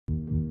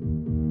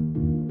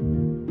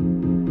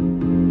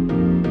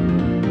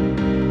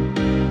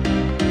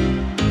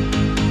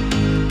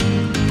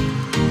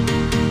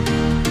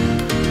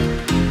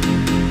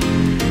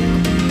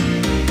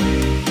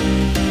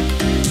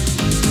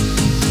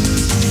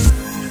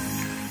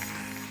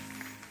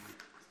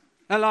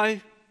Hello.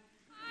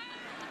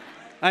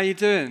 How you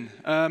doing?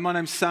 My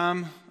name's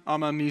Sam.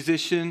 I'm a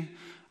musician.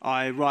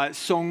 I write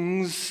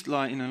songs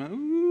like,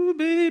 ooh,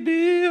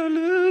 baby, I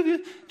love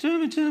you. Tell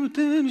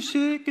me,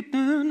 shake it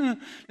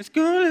down. Let's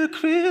go a little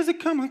crazy.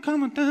 Come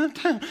on,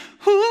 downtown.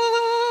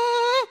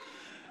 Ooh.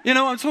 You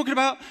know what I'm talking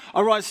about?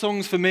 I write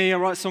songs for me. I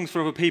write songs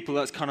for other people.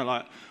 That's kind of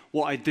like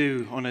what I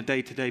do on a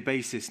day-to-day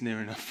basis, near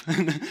enough.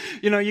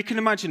 You can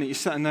imagine it. You're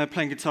sitting there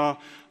playing guitar.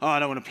 Oh, I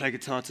don't want to play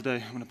guitar today.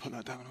 I'm going to put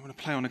that down. I want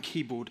to play on a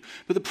keyboard.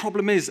 But the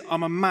problem is,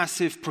 I'm a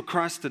massive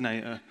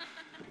procrastinator.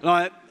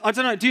 Like, I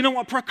don't know. Do you know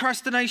what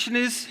procrastination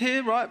is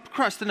here, right?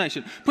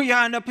 Procrastination. Put your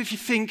hand up if you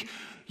think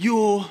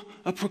you're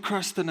a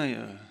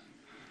procrastinator.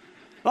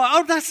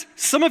 Like,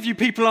 some of you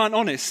people aren't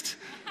honest.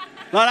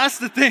 Like, that's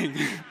the thing.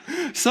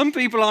 Some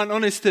people aren't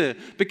honest here.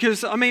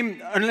 Because,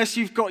 unless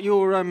you've got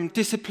your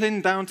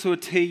discipline down to a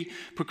T,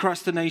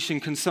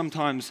 procrastination can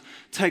sometimes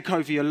take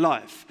over your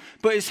life.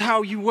 But it's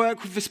how you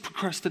work with this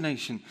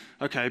procrastination.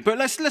 Okay, but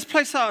let's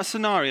place out a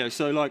scenario.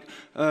 So, like,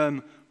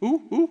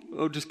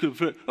 just go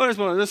for it.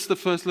 Oh, that's the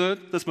first word.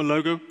 That's my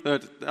logo.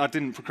 I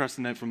didn't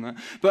procrastinate from that.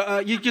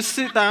 But you just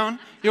sit down.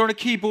 You're on a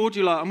keyboard.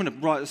 You're like, I'm going to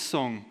write a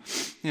song.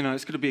 It's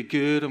going to be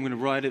good. I'm going to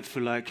write it for,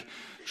 like,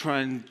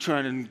 try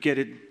and get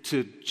it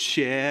to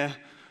share,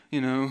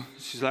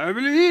 She's like, I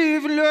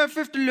believe in love,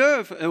 fifth to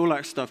love, all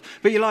that stuff.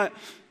 But you're like,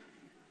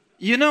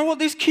 you know what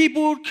this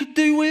keyboard could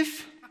do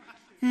with?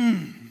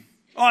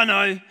 I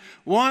know.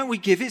 Why don't we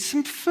give it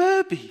some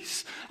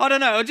Furbies? I don't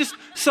know. I just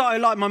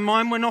started, my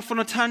mind went off on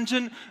a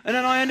tangent, and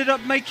then I ended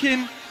up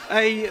making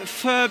a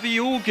Furby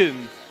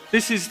organ.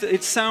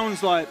 It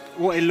sounds like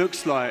what it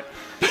looks like.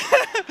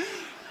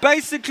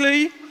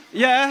 Basically,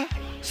 yeah.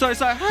 So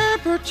it's like,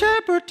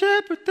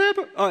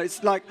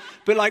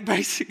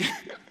 basically,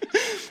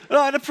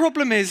 the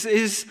problem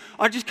is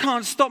I just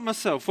can't stop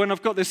myself when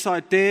I've got this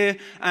idea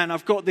and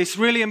I've got this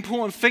really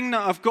important thing that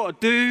I've got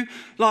to do.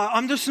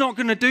 I'm just not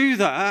going to do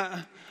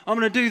that. I'm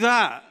going to do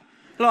that.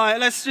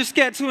 Let's just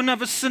get to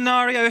another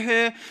scenario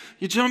here.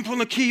 You jump on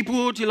the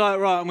keyboard, you're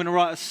like, right, I'm going to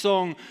write a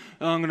song.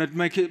 I'm going to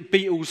make it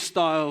Beatles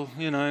style.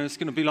 It's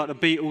going to be like the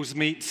Beatles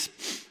meets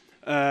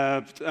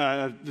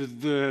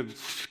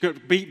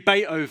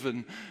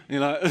Beethoven.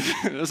 You're like,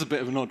 that's a bit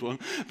of an odd one.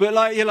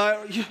 But you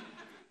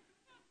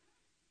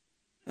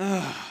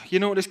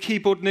know what this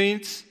keyboard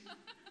needs?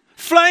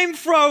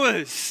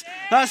 Flamethrowers!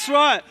 That's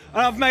right.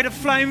 And I've made a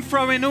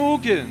flame-throwing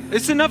organ.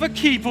 It's another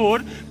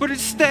keyboard, but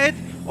instead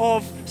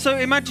of... So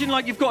imagine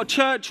you've got a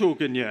church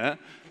organ, yeah?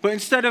 But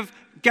instead of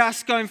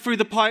gas going through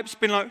the pipes,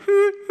 being like,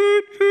 hoot,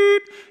 hoot,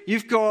 hoot,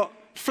 you've got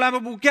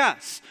flammable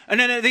gas. And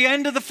then at the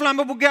end of the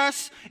flammable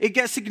gas, it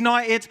gets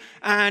ignited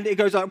and it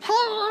goes like...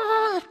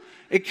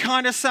 It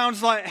kind of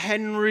sounds like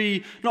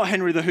not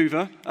Henry the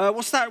Hoover.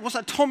 What's that?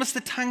 Thomas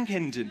the Tank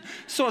Engine.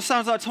 Sort of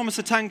sounds like Thomas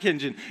the Tank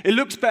Engine. It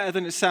looks better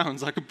than it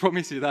sounds, I can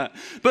promise you that.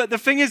 But the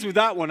thing is with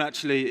that one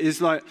actually is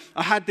I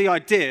had the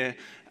idea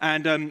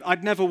and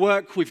I'd never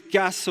worked with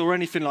gas or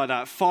anything like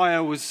that.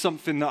 Fire was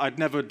something that I'd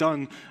never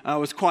done. I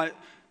was quite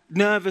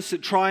nervous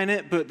at trying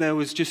it, but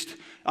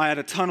I had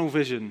a tunnel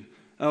vision.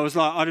 I was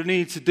like, I don't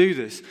need to do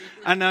this.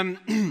 And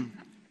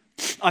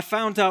I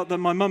found out that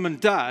my mum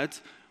and dad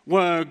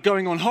were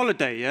going on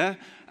holiday, yeah?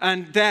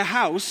 And their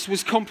house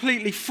was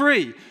completely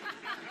free.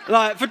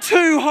 For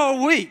 2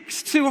 whole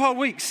weeks. 2 whole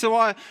weeks. So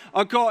I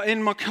got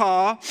in my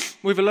car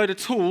with a load of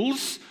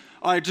tools.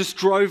 I just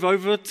drove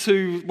over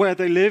to where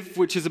they live,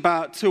 which is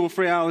about 2 or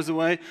 3 hours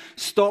away.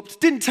 Stopped.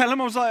 Didn't tell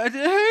them. I was like,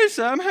 hey,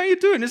 Sam, how you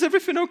doing? Is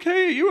everything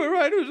okay? Are you all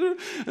right?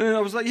 And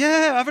I was like,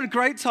 yeah, having a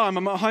great time.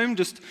 I'm at home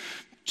just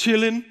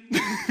chilling.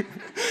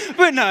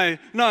 But no,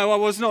 I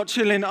was not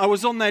chilling. I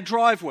was on their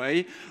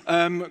driveway,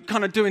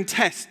 kind of doing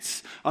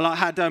tests. I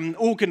had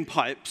organ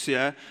pipes,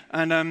 yeah?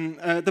 And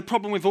the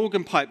problem with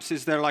organ pipes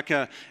is they're like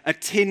a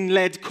tin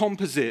lead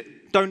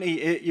composite. Don't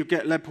eat it, you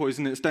get lead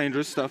poison, it's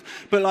dangerous stuff.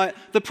 But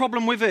the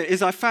problem with it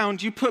is I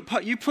found you put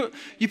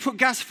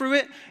gas through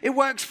it, it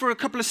works for a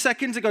couple of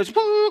seconds, it goes,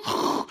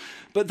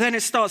 but then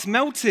it starts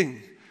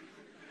melting.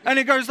 And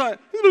it goes like,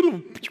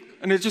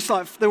 and it's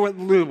just they went,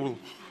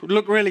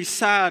 looked really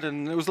sad,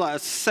 and it was like a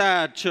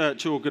sad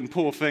church organ,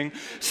 poor thing.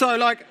 So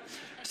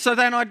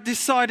then I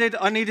decided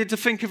I needed to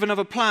think of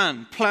another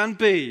plan. Plan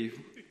B.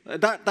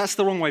 That's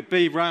the wrong way,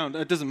 B round,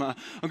 it doesn't matter.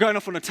 I'm going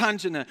off on a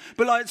tangent there.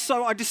 But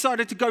so I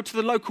decided to go to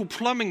the local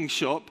plumbing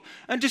shop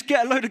and just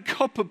get a load of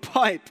copper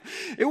pipe.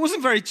 It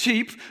wasn't very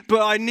cheap,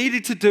 but I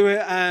needed to do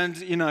it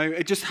and,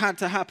 it just had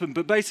to happen.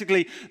 But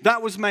basically,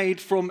 that was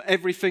made from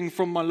everything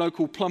from my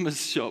local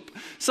plumber's shop.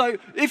 So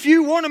if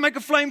you want to make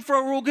a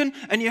flamethrower organ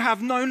and you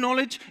have no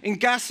knowledge in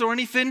gas or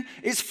anything,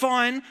 it's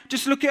fine.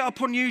 Just look it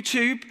up on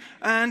YouTube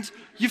and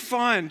you're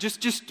fine.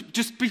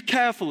 Just be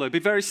careful though. Be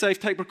very safe,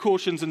 take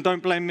precautions and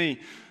don't blame me.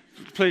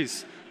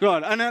 Please.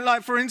 God, and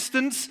like for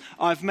instance,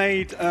 I've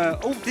made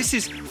this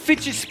is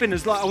fidget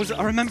spinners. Like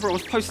I remember I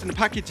was posting a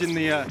package in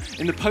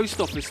the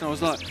post office, and I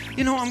was like,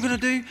 you know what I'm gonna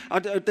do?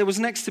 There was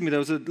next to me there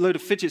was a load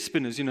of fidget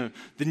spinners. You know,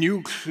 the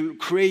new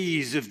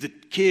craze of the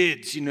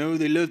kids. You know,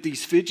 they love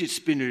these fidget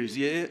spinners.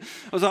 Yeah,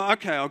 I was like,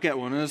 okay, I'll get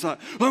one. And I was like,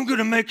 I'm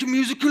gonna make a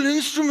musical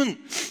instrument,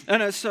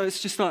 and so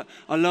it's just like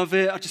I love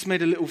it. I just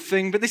made a little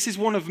thing, but this is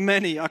one of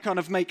many. I kind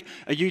of make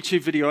a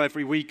YouTube video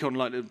every week on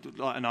like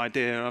an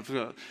idea. I've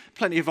got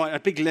plenty of a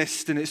big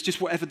list, and it's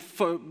just whatever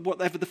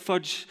the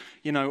fudge,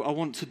 you know, I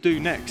want to do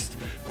next.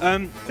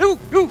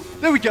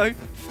 There we go.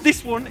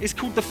 This one is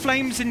called the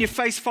Flames in Your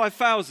Face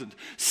 5000.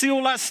 See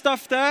all that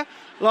stuff there?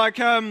 Like,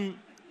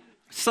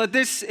 so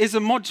this is a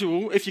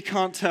module, if you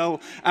can't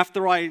tell.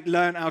 After I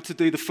learned how to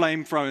do the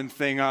flame throwing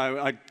thing,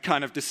 I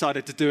kind of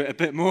decided to do it a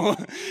bit more.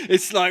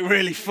 It's like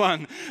really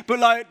fun. But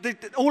like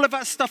all of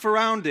that stuff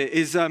around it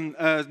is a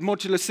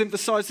modular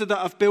synthesizer that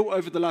I've built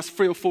over the last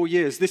 3 or 4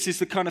 years. This is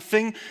the kind of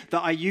thing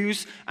that I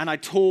use and I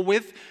tour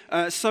with.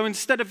 So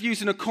instead of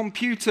using a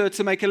computer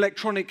to make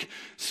electronic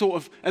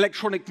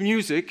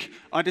music,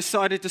 I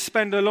decided to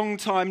spend a long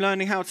time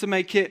learning how to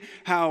make it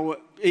how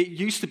it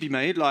used to be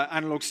made, like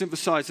analog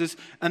synthesizers,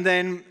 and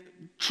then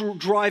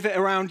drive it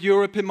around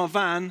Europe in my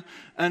van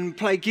and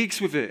play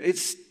gigs with it.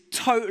 It's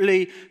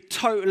totally,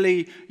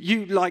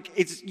 you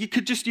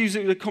could just use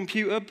it with a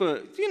computer,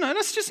 but you know,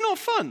 that's just not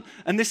fun.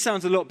 And this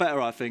sounds a lot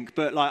better, I think,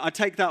 but like I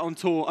take that on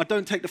tour. I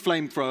don't take the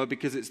flamethrower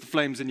because it's the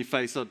flames in your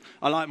face.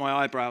 I like my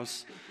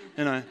eyebrows,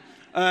 you know.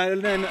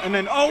 And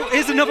then, oh,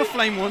 here's another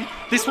flame one.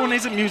 This one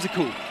isn't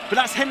musical, but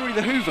that's Henry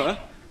the Hoover.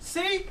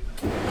 See?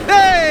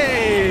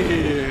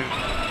 Hey!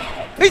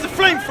 He's a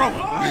flamethrower!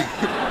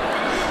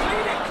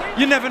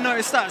 You never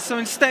noticed that. So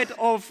instead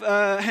of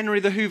Henry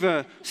the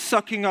Hoover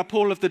sucking up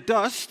all of the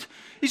dust,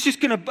 he's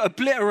just going to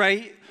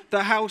obliterate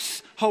the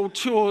household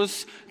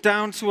chores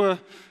down to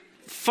a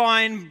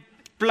fine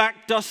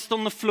black dust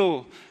on the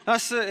floor.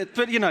 That's it.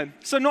 But you know,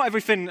 so not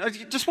everything.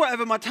 Just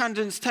whatever my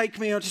tangents take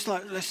me, I'm just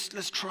like,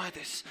 let's try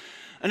this.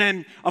 And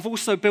then I've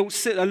also built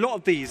a lot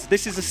of these.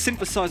 This is a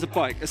synthesizer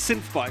bike, a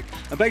synth bike.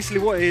 And basically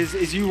what it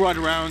is you ride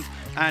around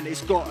and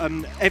it's got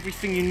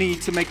everything you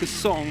need to make a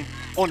song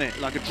on it,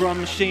 like a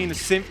drum machine, a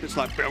synth. It's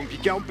like,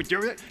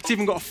 it's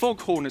even got a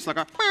foghorn. It's like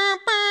a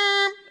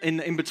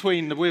in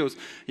between the wheels.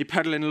 You're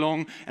pedaling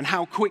along, and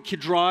how quick you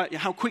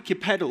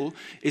pedal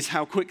is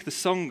how quick the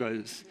song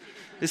goes.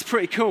 It's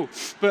pretty cool.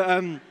 But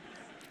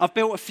I've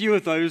built a few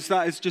of those.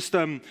 That is just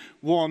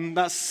one.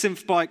 That's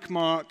Synthbike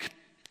Mark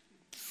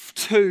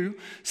 2,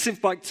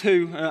 Synthbike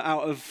 2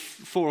 out of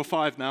 4 or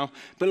 5 now.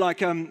 But like,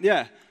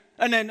 yeah.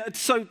 And then,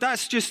 so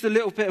that's just a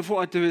little bit of what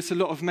I do. It's a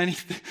lot of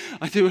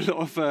I do a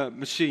lot of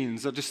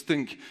machines. I just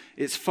think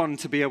it's fun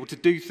to be able to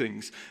do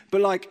things.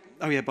 But like,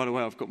 oh yeah, by the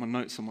way, I've got my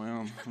notes on my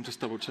arm. I'm just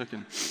double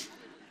checking.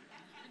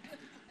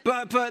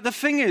 But the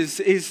thing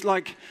is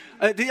like,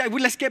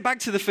 let's get back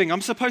to the thing. I'm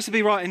supposed to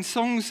be writing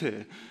songs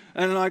here.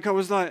 And like, I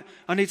was like,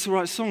 I need to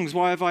write songs.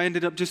 Why have I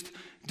ended up just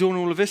doing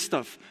all of this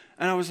stuff?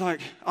 And I was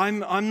like, I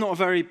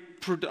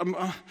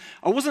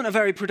wasn't a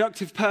very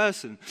productive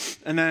person.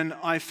 And then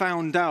I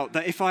found out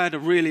that if I had a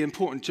really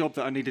important job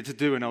that I needed to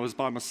do and I was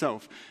by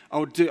myself, I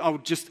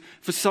would just,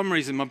 for some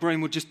reason, my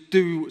brain would just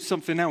do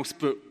something else,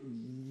 but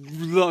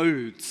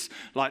loads,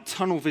 like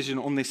tunnel vision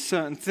on this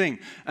certain thing.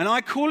 And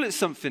I call it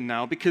something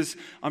now because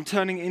I'm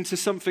turning it into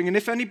something. And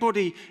if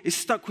anybody is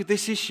stuck with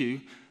this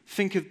issue,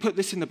 put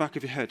this in the back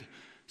of your head.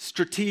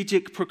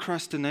 Strategic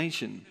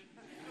procrastination.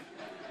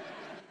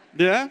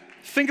 Yeah?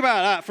 Think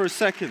about that for a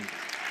second.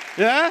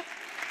 Yeah?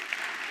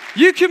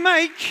 You can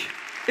make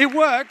it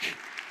work.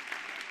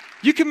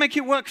 You can make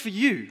it work for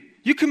you.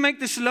 You can make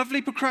this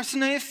lovely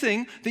procrastinative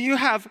thing that you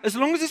have, as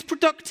long as it's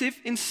productive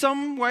in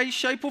some way,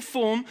 shape, or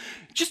form.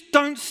 Just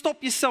don't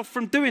stop yourself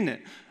from doing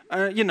it.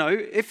 You know,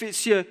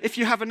 if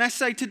you have an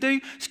essay to do,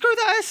 screw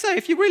that essay.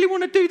 If you really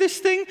want to do this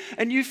thing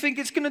and you think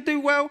it's going to do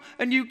well,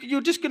 and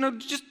you're just going to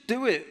just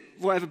do it,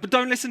 whatever. But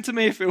don't listen to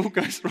me if it all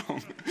goes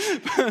wrong.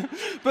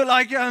 But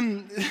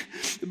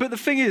the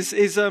thing is,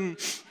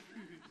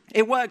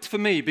 it worked for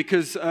me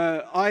because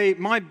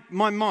my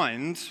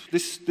mind,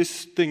 this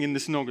thing in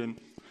this noggin,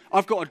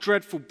 I've got a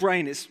dreadful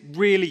brain. It's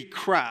really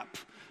crap.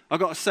 I've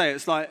got to say,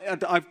 it's like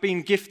I've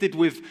been gifted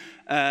with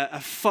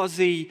a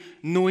fuzzy,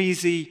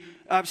 noisy,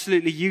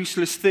 absolutely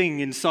useless thing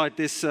inside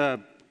this,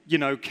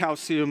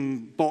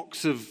 calcium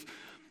box of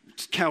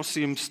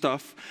calcium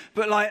stuff.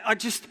 But like, I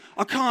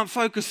can't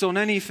focus on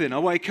anything. I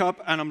wake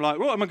up and I'm like,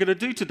 what am I going to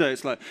do today?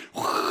 It's like,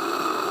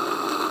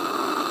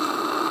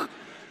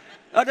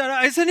 I don't know,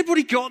 has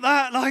anybody got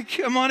that?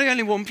 Like, am I the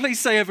only one? Please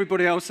say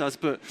everybody else has,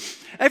 but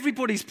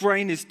everybody's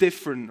brain is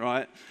different,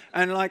 right?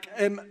 And like,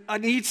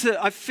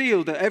 I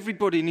feel that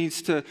everybody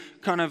needs to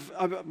kind of,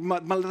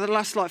 the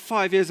last like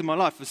 5 years of my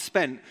life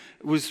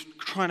was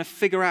trying to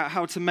figure out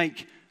how to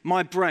make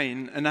my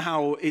brain and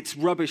how its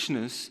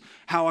rubbishness,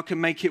 how I can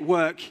make it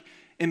work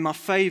in my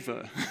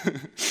favor.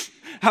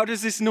 how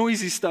does this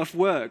noisy stuff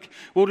work?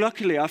 Well,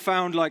 luckily I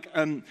found like,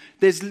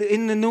 there's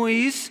in the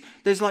noise,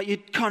 there's like, you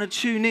kind of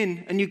tune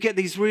in and you get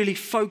these really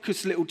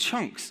focused little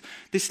chunks.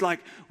 This like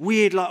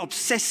weird, like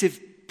obsessive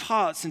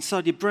parts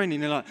inside your brain.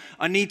 And you're like,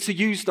 I need to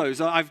use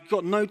those. I've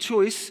got no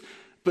choice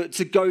but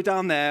to go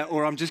down there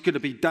or I'm just going to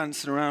be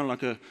dancing around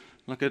like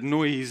a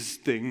noise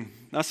thing.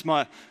 That's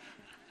my,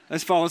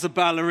 as far as a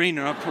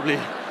ballerina, I'd probably,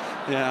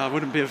 yeah, I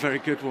wouldn't be a very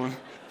good one.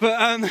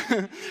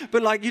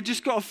 But like, you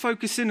just got to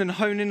focus in and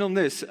hone in on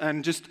this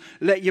and just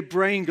let your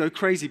brain go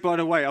crazy. By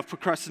the way, I've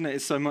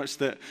procrastinated so much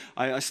that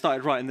I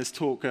started writing this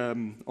talk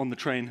on the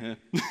train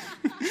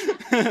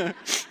here.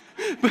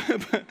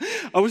 but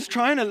I was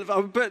trying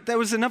to, but there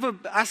was another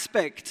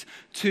aspect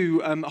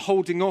to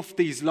holding off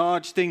these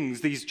large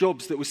things, these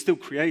jobs that were still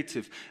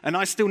creative. And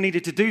I still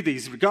needed to do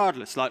these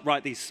regardless, like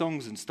write these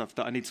songs and stuff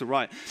that I need to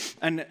write.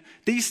 And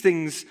these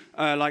things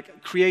are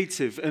like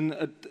creative,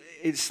 and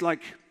it's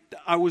like,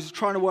 I was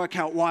trying to work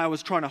out why I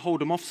was trying to hold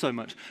them off so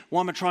much.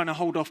 Why am I trying to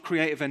hold off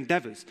creative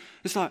endeavors?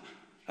 It's like,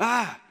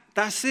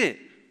 that's it.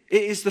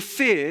 It is the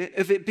fear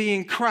of it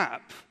being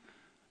crap.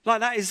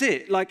 Like, that is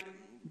it. Like,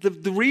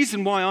 the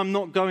reason why I'm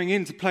not going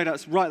in to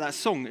write that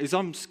song is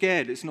I'm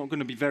scared it's not going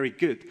to be very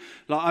good.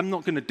 Like, I'm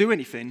not going to do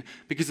anything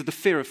because of the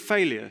fear of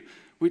failure,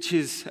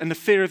 and the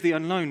fear of the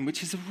unknown,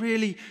 which is a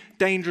really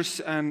dangerous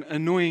and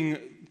annoying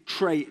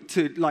trait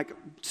to like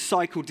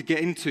cycle to get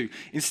into.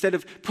 Instead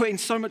of putting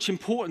so much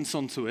importance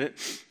onto it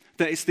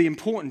that it's the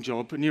important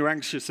job and you're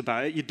anxious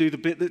about it, you do the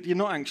bit that you're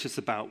not anxious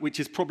about, which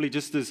is probably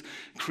just as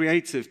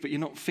creative, but you're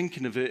not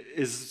thinking of it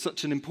as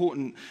such an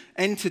important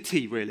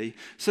entity, really.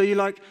 So you're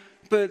like,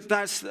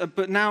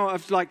 but now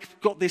I've like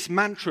got this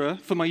mantra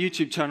for my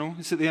YouTube channel.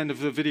 It's at the end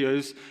of the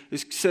videos.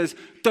 It says,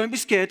 "Don't be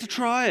scared to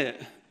try it."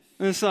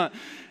 And it's like,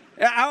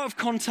 out of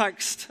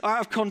context,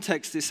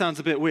 it sounds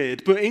a bit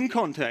weird, but in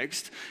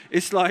context,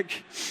 it's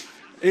like,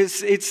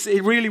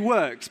 it really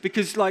works,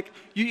 because like,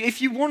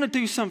 if you want to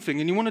do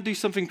something and you want to do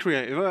something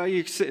creative,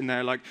 you're sitting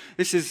there like,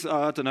 this is,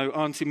 I don't know,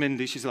 Auntie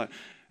Mindy, she's like,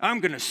 I'm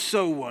going to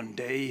sew one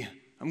day.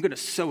 I'm going to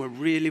sew a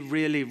really,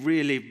 really,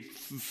 really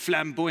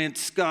flamboyant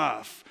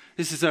scarf.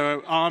 This is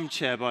her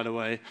armchair, by the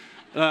way.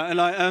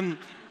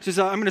 She's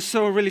like, I'm going to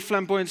sew a really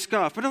flamboyant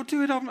scarf, but I'll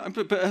do it.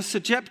 But her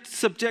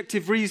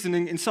subjective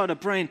reasoning inside her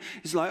brain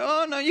is like,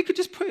 oh, no, you could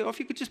just put it off.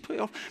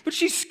 But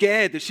she's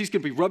scared that she's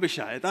going to be rubbish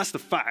at it. That's the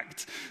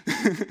fact.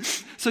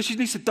 So she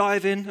needs to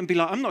dive in and be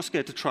like, I'm not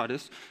scared to try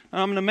this.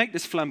 And I'm going to make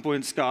this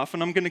flamboyant scarf,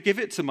 and I'm going to give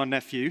it to my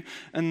nephew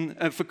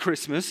for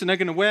Christmas, and they're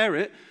going to wear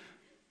it,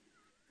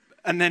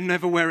 and then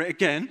never wear it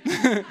again,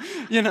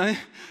 you know.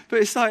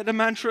 But it's like the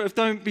mantra of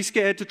don't be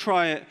scared to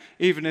try it,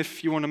 even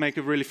if you want to make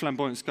a really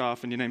flamboyant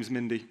scarf and your name's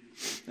Mindy.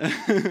 but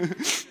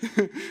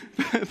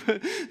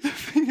the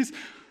thing is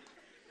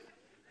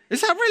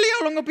that really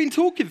how long I've been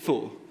talking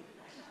for?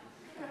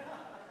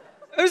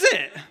 Is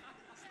it?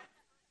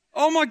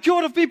 Oh my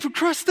God, I've been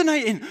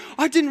procrastinating.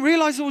 I didn't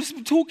realize I was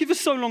talking for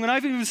so long, and I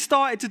haven't even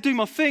started to do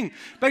my thing.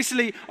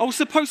 Basically, I was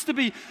supposed to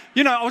be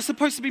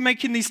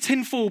making these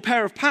tinfoil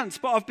pair of pants,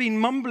 but I've been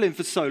mumbling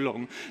for so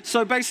long.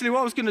 So basically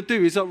what I was going to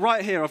do is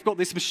right here, I've got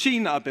this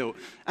machine that I built,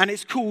 and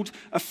it's called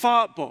a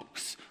fart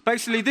box.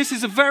 Basically, this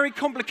is a very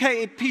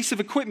complicated piece of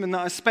equipment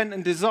that I spent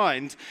and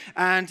designed,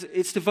 and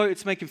it's devoted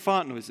to making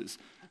fart noises.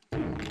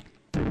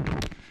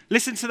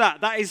 Listen to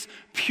that. That is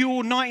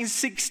pure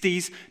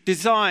 1960s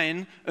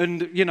design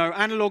and, you know,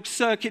 analog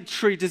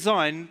circuitry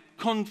design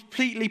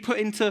completely put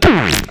into...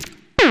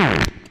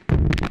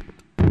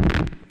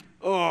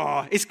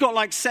 Oh, it's got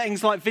like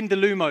settings like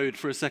Vindaloo mode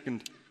for a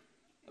second.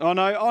 Oh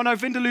no,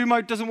 Vindaloo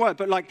mode doesn't work,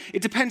 but like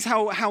it depends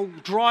how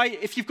dry,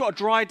 if you've got a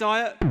dry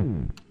diet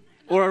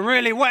or a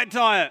really wet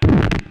diet.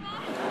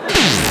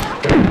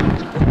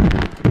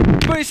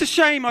 But it's a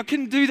shame I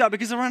couldn't do that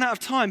because I ran out of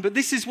time. But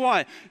this is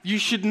why you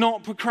should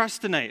not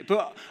procrastinate.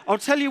 But I'll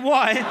tell you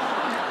why.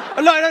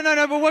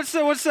 No, but what's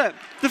that?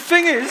 The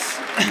thing is,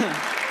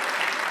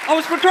 I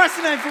was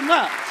procrastinating from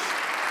that.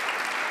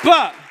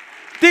 But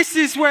this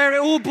is where it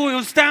all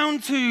boils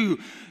down to,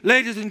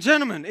 ladies and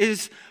gentlemen,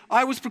 is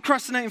I was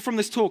procrastinating from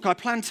this talk. I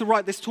planned to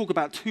write this talk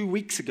about 2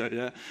 weeks ago,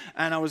 yeah?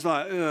 And I was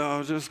like,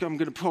 I'm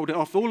going to hold it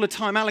off. All the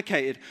time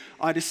allocated,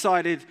 I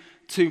decided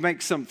to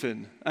make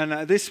something.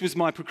 And this was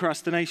my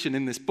procrastination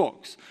in this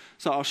box.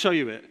 So I'll show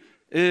you it.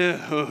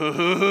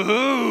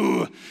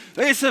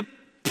 It's a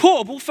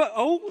portable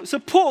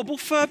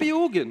Furby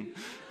organ.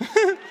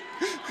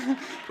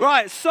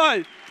 Right,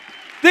 so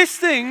this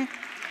thing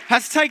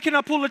has taken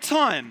up all the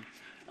time.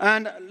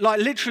 And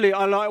like literally,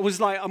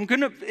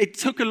 it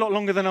took a lot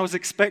longer than I was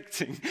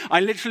expecting.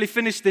 I literally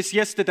finished this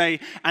yesterday,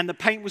 and the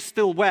paint was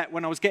still wet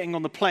when I was getting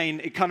on the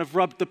plane. It kind of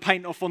rubbed the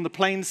paint off on the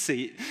plane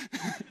seat.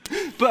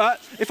 But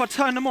if I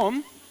turn them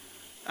on,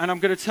 and I'm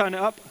going to turn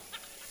it up.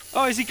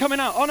 Oh, is he coming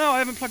out? Oh no, I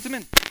haven't plugged him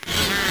in.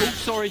 Oh,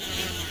 sorry.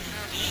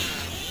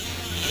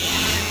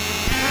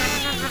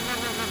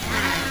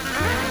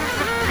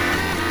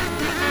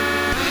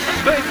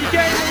 But if you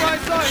get in the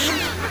right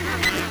zone,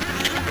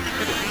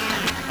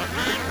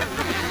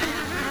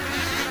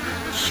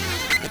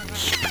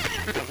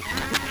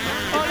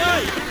 oh no!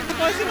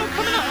 Why is it not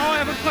coming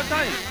plug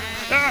that in.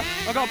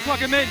 I gotta plug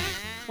him in.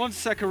 1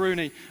 sec,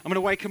 Rooney. I'm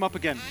gonna wake him up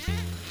again.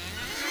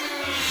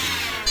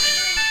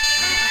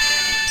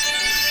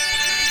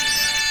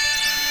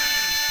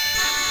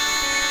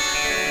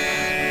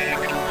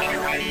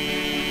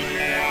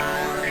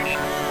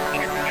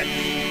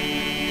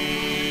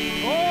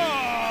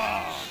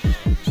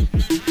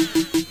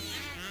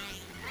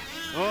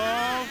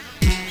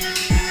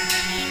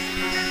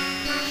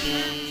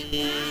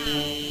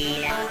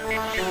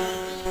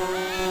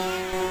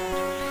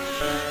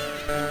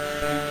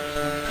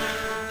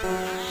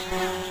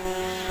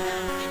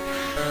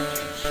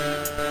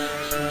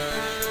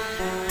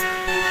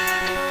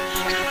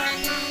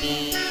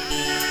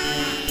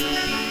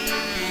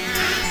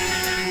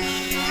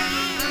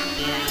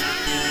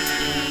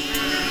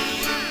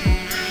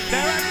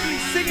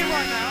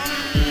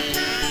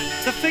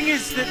 The thing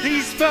is that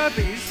these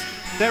Furbies,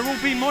 they're all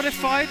being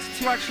modified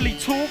to actually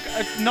talk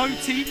a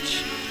note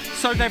each,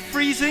 so they're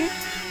freezing,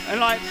 and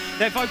like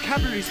their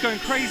vocabulary's going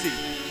crazy.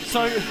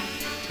 So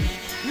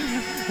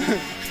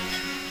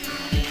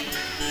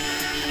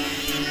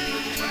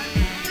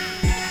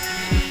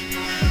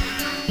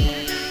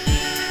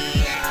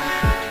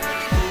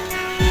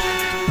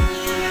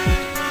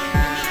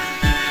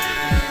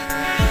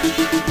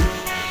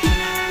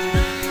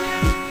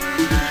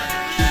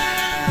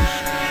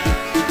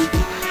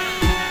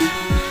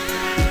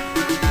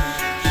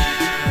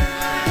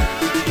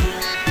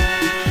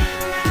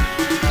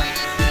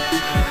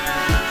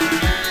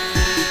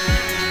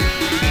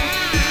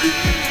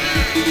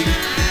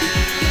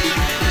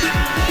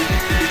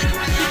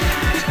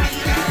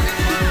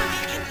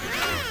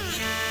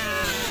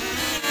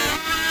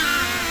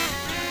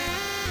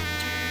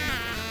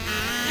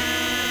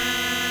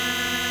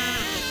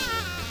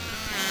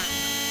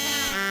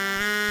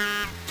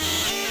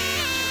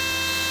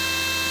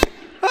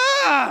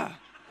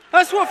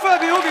that's what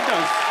Furby organ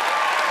does.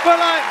 But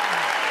like,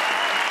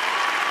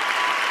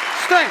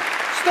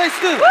 stay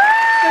still. Woo!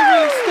 Stay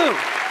really still.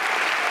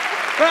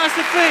 But that's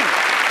the thing.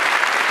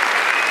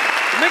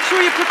 Make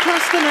sure you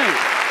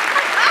procrastinate.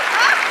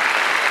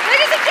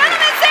 Ladies and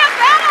gentlemen, Sam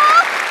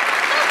Battle!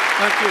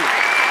 Thank you.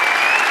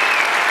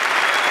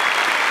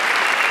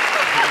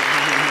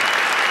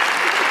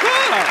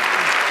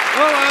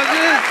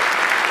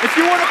 If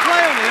you want to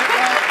play on it,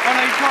 I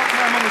know you can't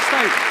play them on the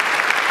stage.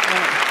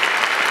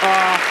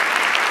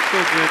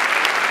 Feels good.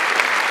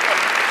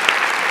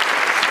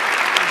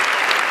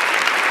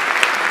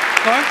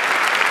 Sorry?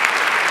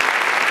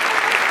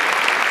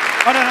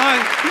 I don't know.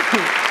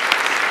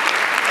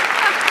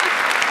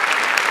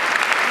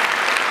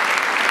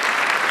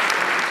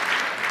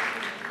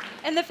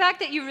 And the fact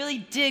that you really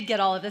did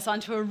get all of this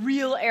onto a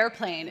real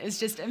airplane is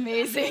just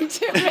amazing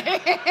to me.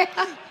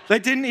 They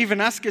didn't even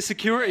ask at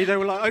security. They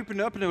were like, opened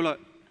it up and they were like,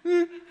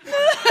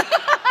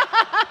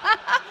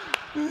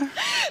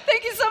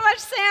 Thank you so much,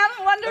 Sam.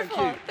 Wonderful.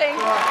 Thank you. Thank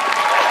you.